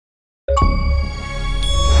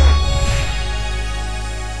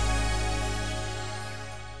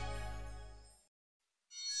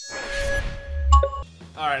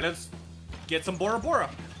Alright, let's get some Bora Bora.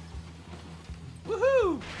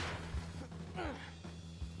 Woohoo!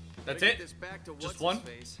 That's it? Just one? Hope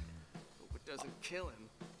it doesn't kill him.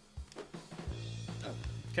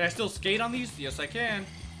 Can I still skate on these? Yes, I can.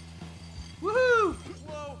 Woohoo!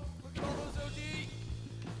 Whoa! Look at all those OD!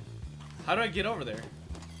 How do I get over there?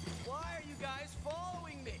 Why are you guys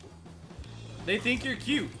following me? They think you're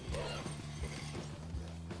cute.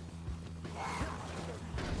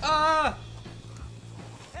 Ah!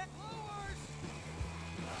 Heck lowers!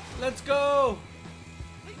 Let's go!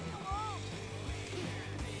 Leave me alone!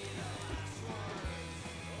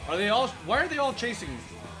 Are they all? Why are they all chasing me?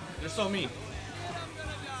 They're so mean. And I'm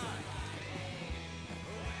gonna die!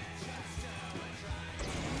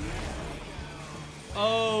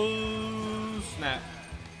 Oh snap!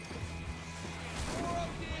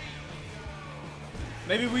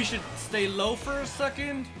 Maybe we should stay low for a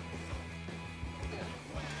second.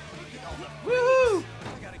 Woohoo!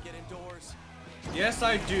 I gotta get indoors. Yes,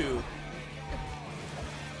 I do.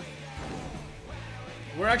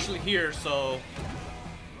 We're actually here, so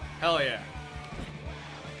hell yeah.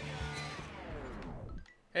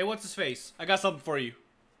 Hey, what's his face? I got something for you.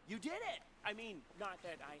 You did it! I mean, not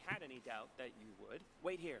that I had any doubt that you would.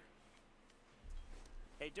 Wait here.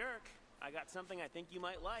 Hey, Dirk, I got something I think you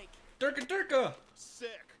might like. Durka Durka!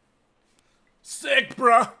 Sick. Sick,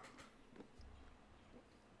 bruh!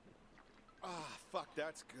 Ah, fuck,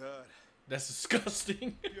 that's good. That's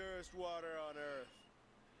disgusting. Purest water on earth.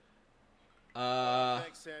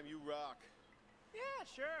 Thanks, Sam, you rock. Yeah,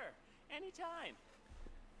 sure. Anytime.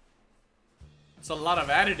 It's a lot of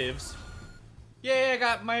additives. Yeah, I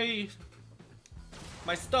got my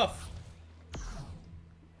stuff.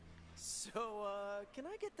 So, can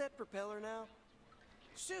I get that propeller now?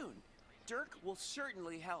 Soon. Dirk will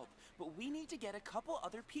certainly help, but we need to get a couple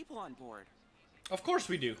other people on board. Of course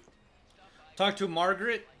we do. Talk to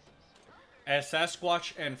Margaret as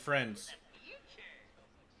Sasquatch and friends.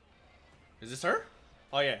 Is this her?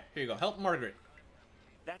 Oh yeah, here you go. Help Margaret.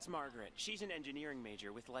 That's Margaret. She's an engineering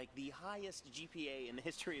major with like the highest GPA in the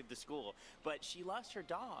history of the school. But she lost her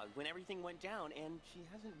dog when everything went down, and she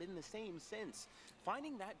hasn't been the same since.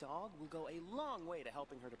 Finding that dog will go a long way to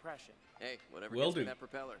helping her depression. Hey, whatever Will gets me do. that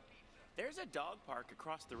propeller. There's a dog park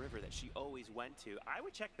across the river that she always went to. I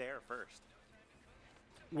would check there first.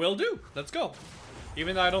 Will do. Let's go.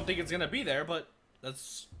 Even though I don't think it's gonna be there, but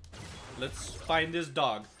let's find this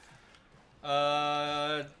dog.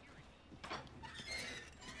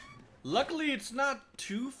 Luckily, it's not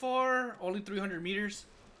too far. Only 300 meters.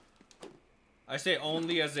 I say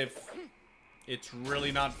only as if it's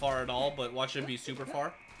really not far at all, but watch it be super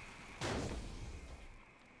far.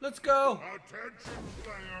 Let's go. Attention,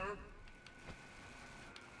 player.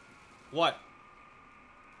 What?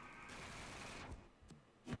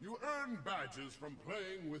 You earn badges from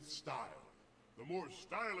playing with style. The more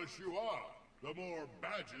stylish you are, the more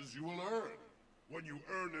badges you will earn. When you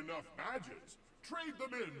earn enough badges, trade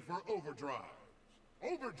them in for overdrives.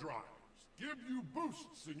 Overdrives give you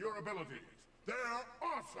boosts in your abilities. They're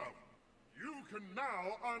awesome! You can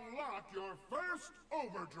now unlock your first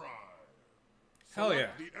overdrive. Hell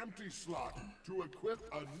yeah. Select the empty slot to equip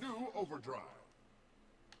a new overdrive.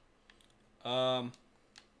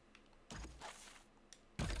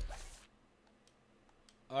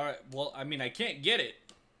 Alright, well, I mean, I can't get it.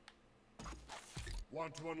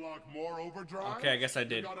 Want to unlock more overdrives? Okay, I guess I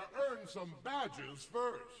did. You gotta earn some badges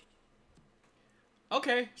first.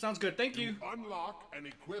 Okay, sounds good. Thank you. Unlock and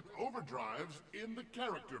equip overdrives in the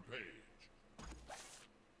character page.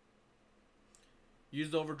 Use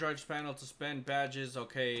the overdrive panel to spend badges.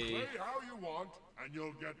 Okay. Play how you want, and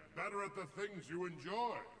you'll get better at the things you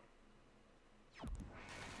enjoy.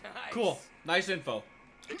 Nice. Cool. Nice info.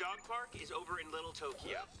 The dog park is over in Little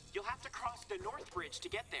Tokyo. You'll have to cross the North Bridge to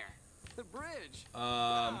get there. The bridge.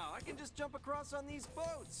 Wow, I can just jump across on these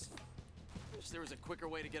boats. Wish there was a quicker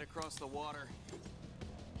way to get across the water.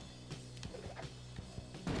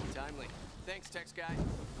 Timely. Thanks, Tex guy.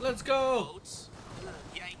 Let's go. Boats?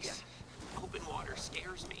 Yikes. Open water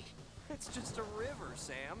scares me. It's just a river,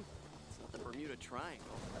 Sam. It's not the Bermuda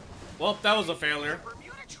Triangle. Well, that was a failure. The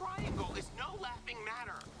Bermuda Triangle is no laughing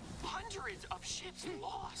matter. Hundreds of ships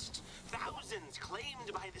lost. Thousands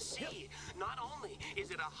claimed by the sea. Not only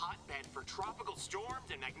is it a hotbed for tropical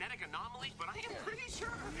storms and magnetic anomalies, but I am pretty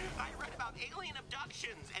sure I read about alien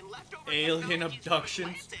abductions and leftover Alien technologies from abductions?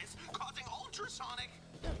 Atlantis causing ultrasonic.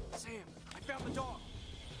 Sam, I found the dog.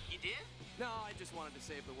 You did? No, I just wanted to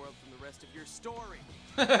save the world from the rest of your story.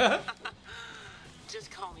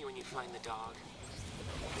 Just call me when you find the dog.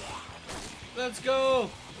 Let's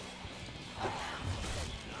go.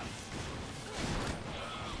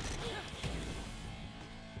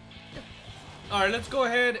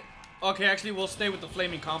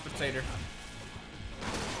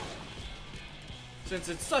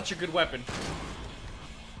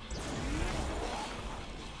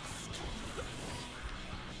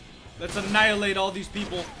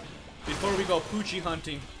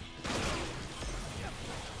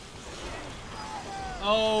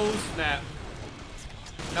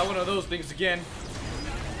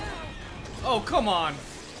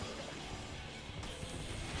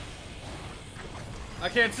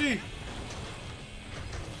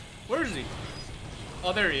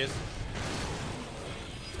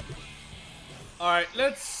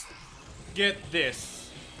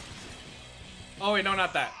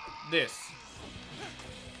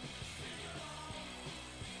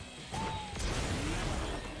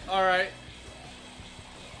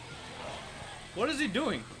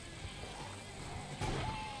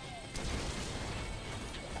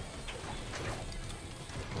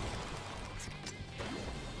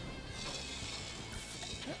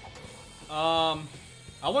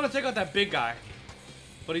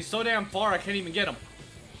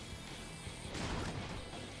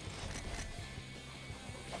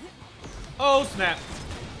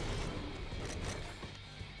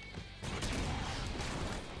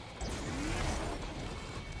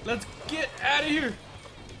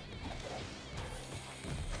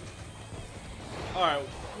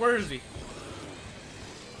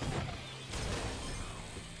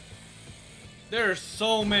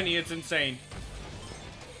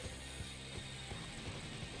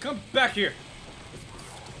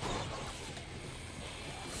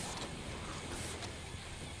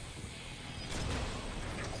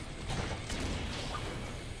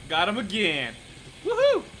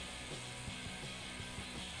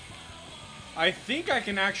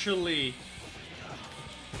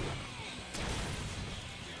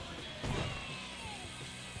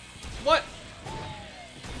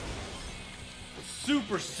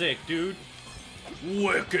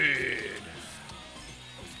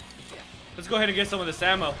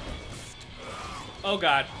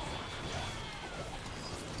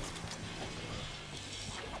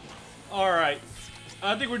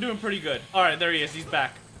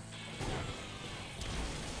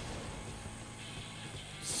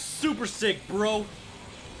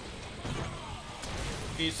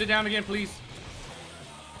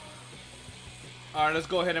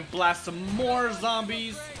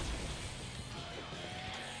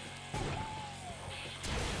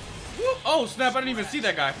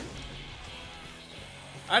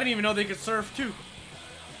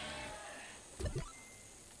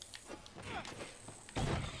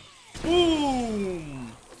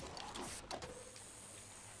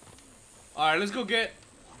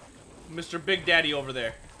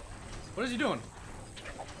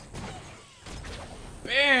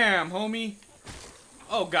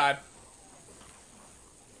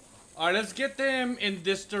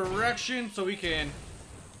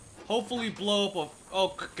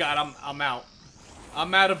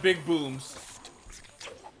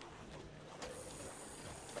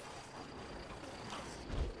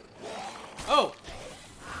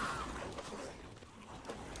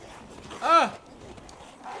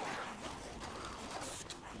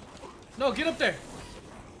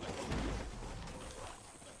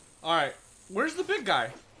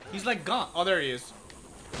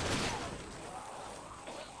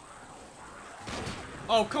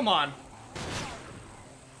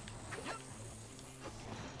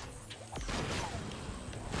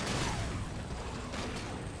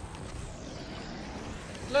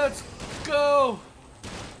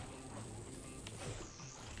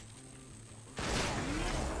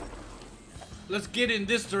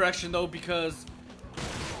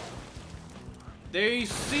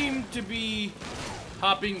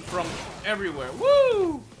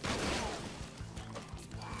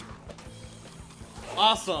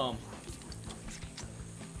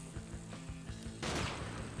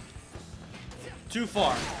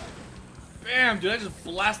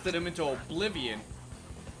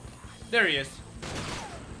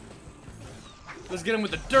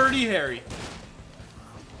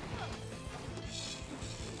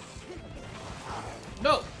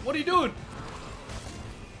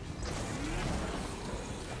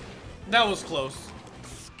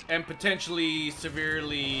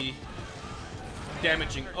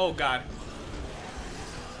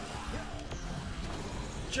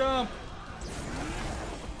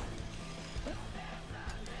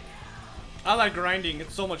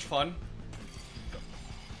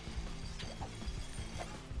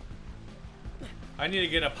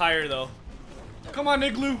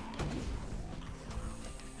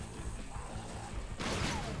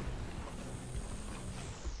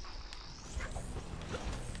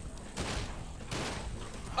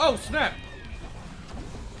 Oh, snap.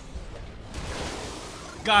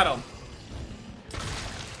 Got him.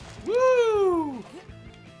 Woo!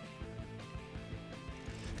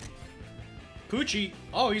 Poochie.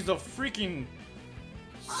 Oh, he's a freaking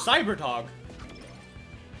cyber dog.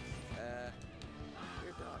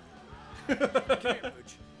 Your dog. Come here,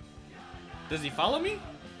 Pooch. Does he follow me?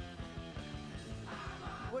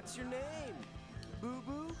 What's your name? Boo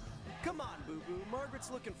Boo? Come on, Boo Boo. Margaret's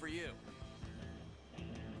looking for you.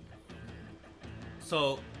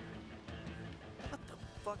 So. What the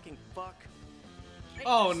fucking fuck? Hey,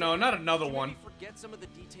 Oh Sam, no, not another did you one. maybe forget some of the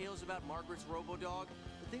details about Margaret's robo-dog?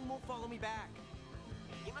 The thing won't follow me back.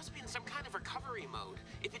 He must be in some kind of recovery mode.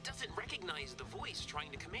 If it doesn't recognize the voice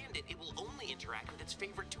trying to command it, it will only interact with its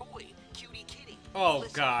favorite toy, Cutie Kitty. Oh,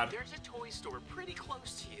 Listen, God. There's a toy store pretty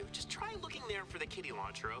close to you. Just try looking there for the kitty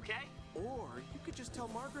launcher, okay? Or you could just tell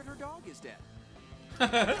Margaret her dog is dead.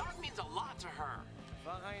 The dog means a lot to her.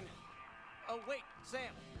 Fine. Oh, wait,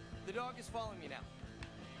 Sam. The dog is following me now.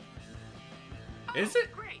 Is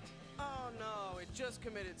it? Great. Oh, no, it just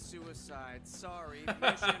committed suicide. Sorry,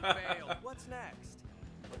 mission failed. What's next?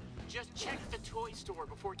 Just check the toy store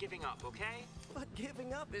before giving up, okay? But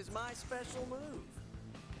giving up is my special move.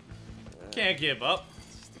 Can't give up.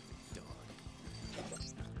 Dog.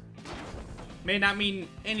 May not mean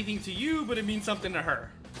anything to you, but it means something to her.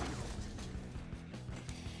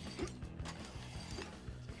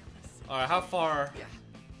 Alright, how far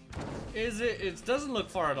is it? It doesn't look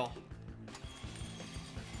far at all.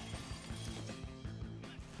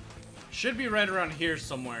 Should be right around here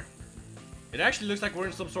somewhere. It actually looks like we're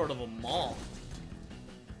in some sort of a mall.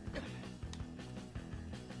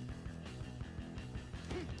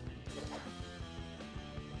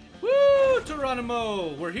 Woo!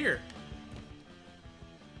 Geronimo! We're here.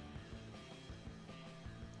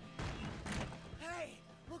 Hey,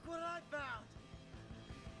 look what I found.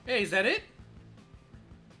 Hey, is that it?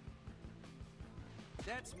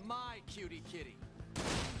 That's my cutie kitty.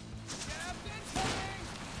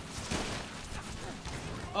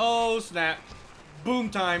 Oh, snap. Boom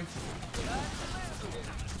time.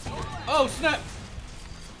 Oh, snap.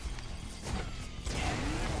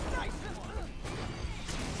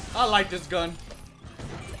 I like this gun.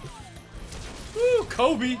 Woo,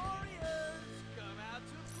 Kobe.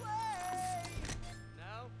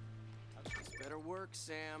 This better work,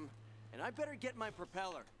 Sam. And I better get my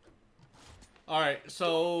propeller. Alright,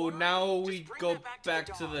 so now we go back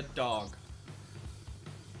to the dog.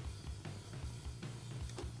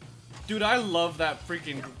 Dude, I love that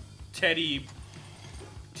freaking Teddy,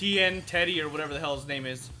 TN Teddy or whatever the hell his name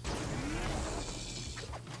is.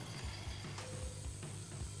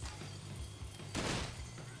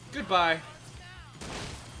 Goodbye.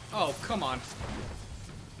 Oh, come on.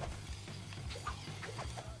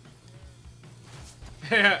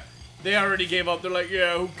 They already gave up. They're like,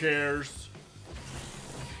 yeah, who cares?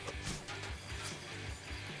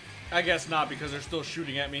 I guess not, because they're still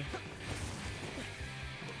shooting at me.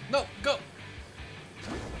 No, go!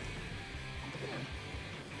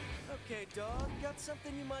 Okay, dog, got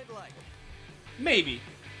something you might like. Maybe.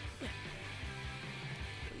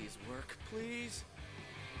 Please work, please.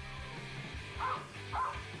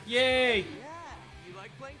 Yay! Yeah, you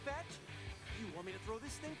like playing fetch? You want me to throw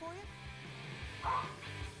this thing for you?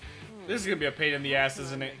 This is gonna be a pain in the ass,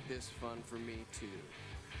 isn't it? Make this fun for me too.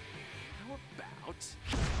 How about?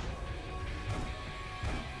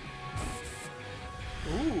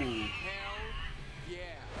 Ooh. Hell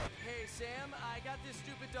yeah! Hey Sam, I got this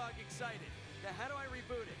stupid dog excited. Now how do I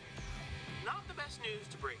reboot it? Not the best news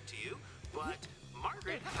to break to you, but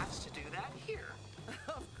Margaret has to do that here.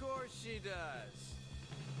 Of course she does.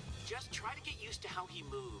 Just try to get used to how he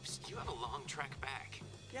moves. You have a long trek back.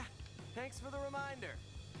 Yeah, thanks for the reminder.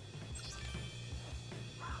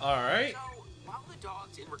 Alright. So, while the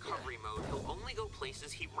dog's in recovery mode, he'll only go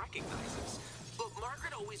places he recognizes. But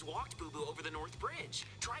Margaret always walked Boo Boo over the North Bridge.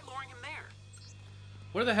 Try luring him there.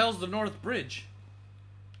 Where the hell's the North Bridge?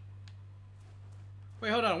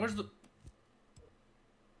 Wait, hold on. Where's the...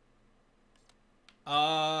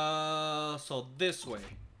 So this way.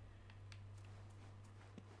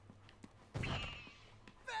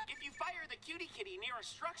 If you fire the cutie kitty near a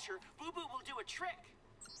structure, Boo Boo will do a trick.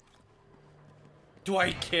 Do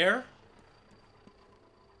I care?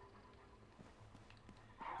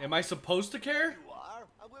 Am I supposed to care? You are.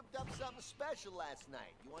 I whipped up something special last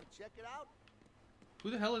night. You want to check it out? Who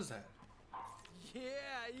the hell is that? Yeah,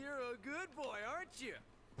 you're a good boy, aren't you?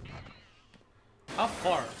 How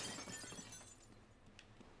far?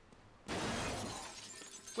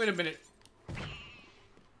 Wait a minute.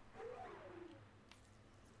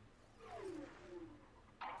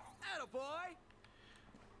 Attaboy!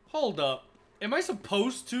 Hold up. Am I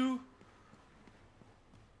supposed to?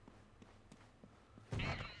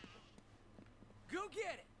 Go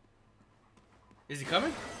get it. Is he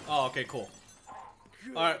coming? Oh, okay, cool.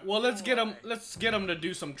 All right, well, let's get him. Let's get him to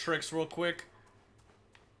do some tricks real quick.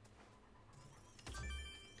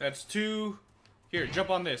 That's 2. Here, jump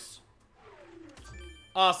on this.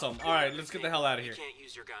 Awesome. All right, let's get the hell out of here. You can't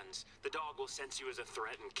use your guns. The dog will sense you as a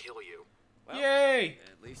threat and kill you. Well, Yay!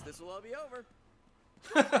 At least this will all be over.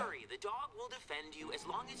 Don't worry, the dog will defend you as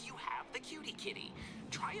long as you have the cutie kitty.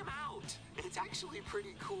 Try him out. It's actually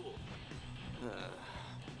pretty cool.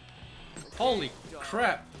 Holy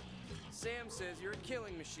crap. Sam says you're a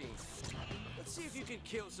killing machine. Let's see if you can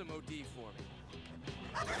kill some OD for me.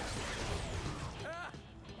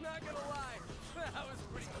 Not gonna lie, that was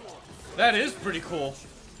pretty cool. That is pretty cool.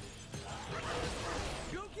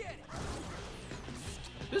 Go get it.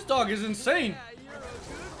 This dog is insane. Yeah, you're a good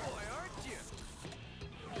boy, aren't you?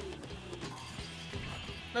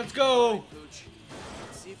 Let's go. Pooch,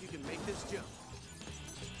 let's see if you can make this jump.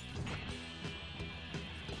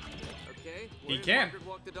 Okay, He where can. did Margaret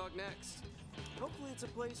walk the dog next? Hopefully it's a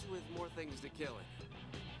place with more things to kill it.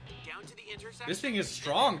 Down to the intersection. This thing is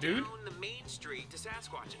strong, and then dude. Down the main street to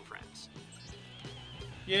Sasquatch and Friends.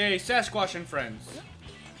 Yay, Sasquatch and friends.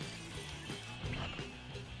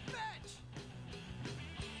 Fetch!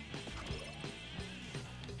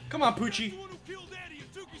 Come on, Poochie. One who killed Daddy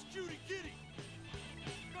and took his cutie kitty.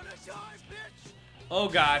 Gonna die, bitch! Oh,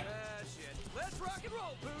 God. Shit. Let's rock and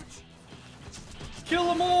roll, Pooch. Kill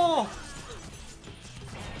them all.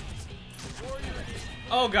 Warrior is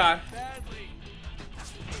Oh, God. badly.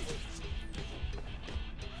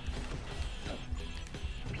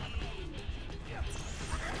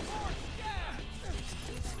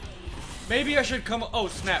 Maybe I should come. Oh,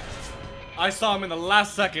 snap. I saw him in the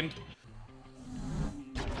last second.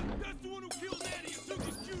 That's the one who killed Daddy and took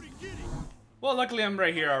his cutie kitty. Well, luckily I'm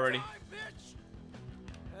right here already. Die, bitch!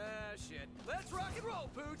 Shit. Let's rock and roll,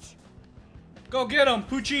 Pooch. Go get him,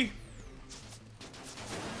 Poochie.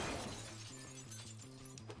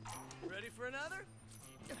 Ready for another?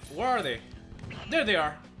 Where are they? There they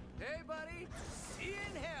are. Hey, buddy. See you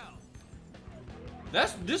in hell.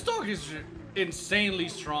 This dog is insanely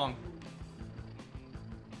strong.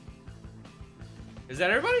 Is that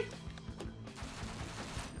everybody?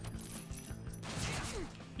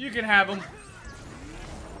 You can have him.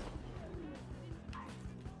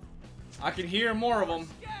 I can hear more of them.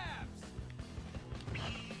 Scabs!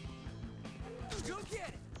 Go get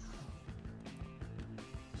it.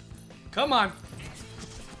 Come on.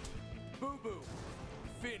 Boo boo.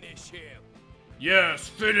 Finish him. Yes,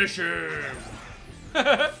 finish him.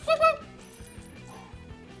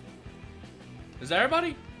 Is that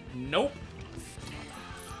everybody? Nope.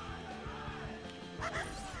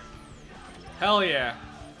 Hell yeah.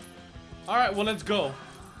 Alright, well, let's go.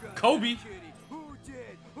 Kobe. Kitty. Who did?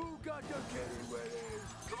 Who got the kitty with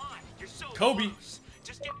it? Come on, you're so Kobe. close.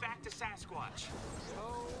 Just get back to Sasquatch.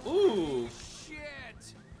 Ooh.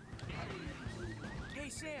 Shit! Hey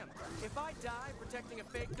Sam, if I die protecting a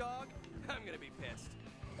fake dog, I'm gonna be pissed.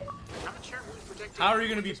 Not sure who's protecting. How are you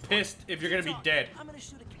gonna be pissed if you're gonna be dead? I'm gonna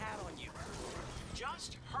shoot a cat on you.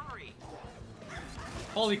 Just hurry.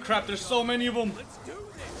 Holy crap, there's so many of them. Let's do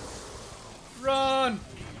this. Run.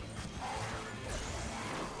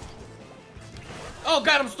 Oh,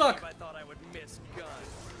 God, I'm stuck. I thought I would miss gun.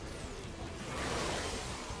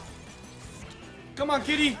 Come on,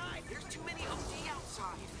 kitty. There's too many OD outside.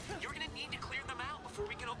 You're gonna need to clear them out before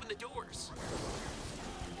we can open the doors.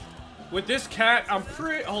 With this cat, I'm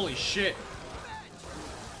pretty... Holy shit.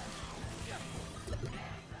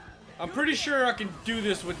 I'm pretty sure I can do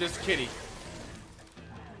this with this kitty.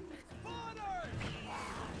 That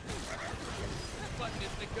button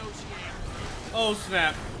is negotiating. Oh,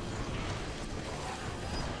 snap.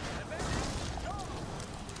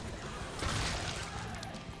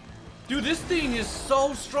 Dude, this thing is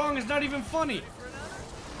so strong, it's not even funny.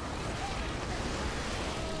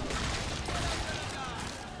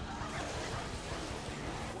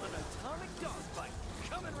 One atomic dog bite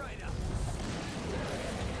coming right up.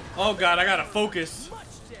 Oh, God, I gotta focus. Much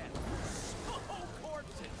death. Oh,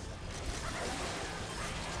 corpses.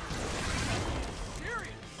 Serious.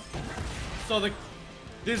 So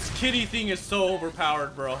this kitty thing is so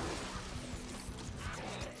overpowered, bro.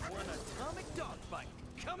 One atomic dog bite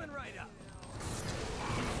coming right up.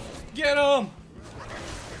 Get him!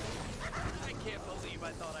 I can't believe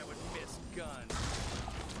I thought I would miss guns.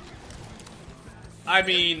 I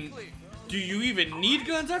mean, do you even need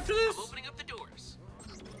guns after this? I'm opening up the doors.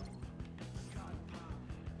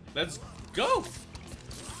 Let's go.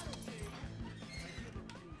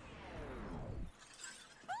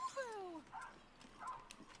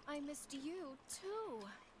 I missed you, too.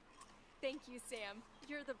 Thank you, Sam.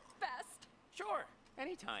 You're the best. Sure,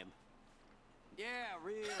 anytime. Yeah,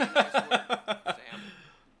 really nice work,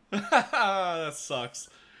 Sam. That sucks.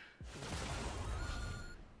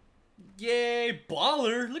 Yay,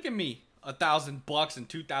 baller! Look at me. $1,000 and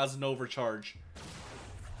 2,000 overcharge.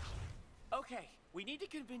 Okay, we need to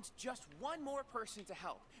convince just one more person to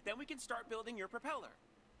help. Then we can start building your propeller.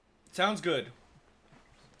 Sounds good.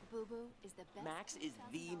 Boo Boo is the best. Max is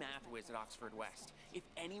the math whiz at Oxford West. If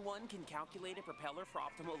anyone can calculate a propeller for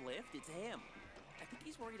optimal lift, it's him. I think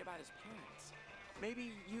he's worried about his parents.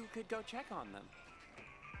 Maybe you could go check on them.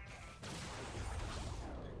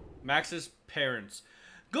 Max's parents.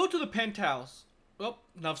 Go to the penthouse. Oh,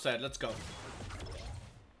 enough said. Let's go.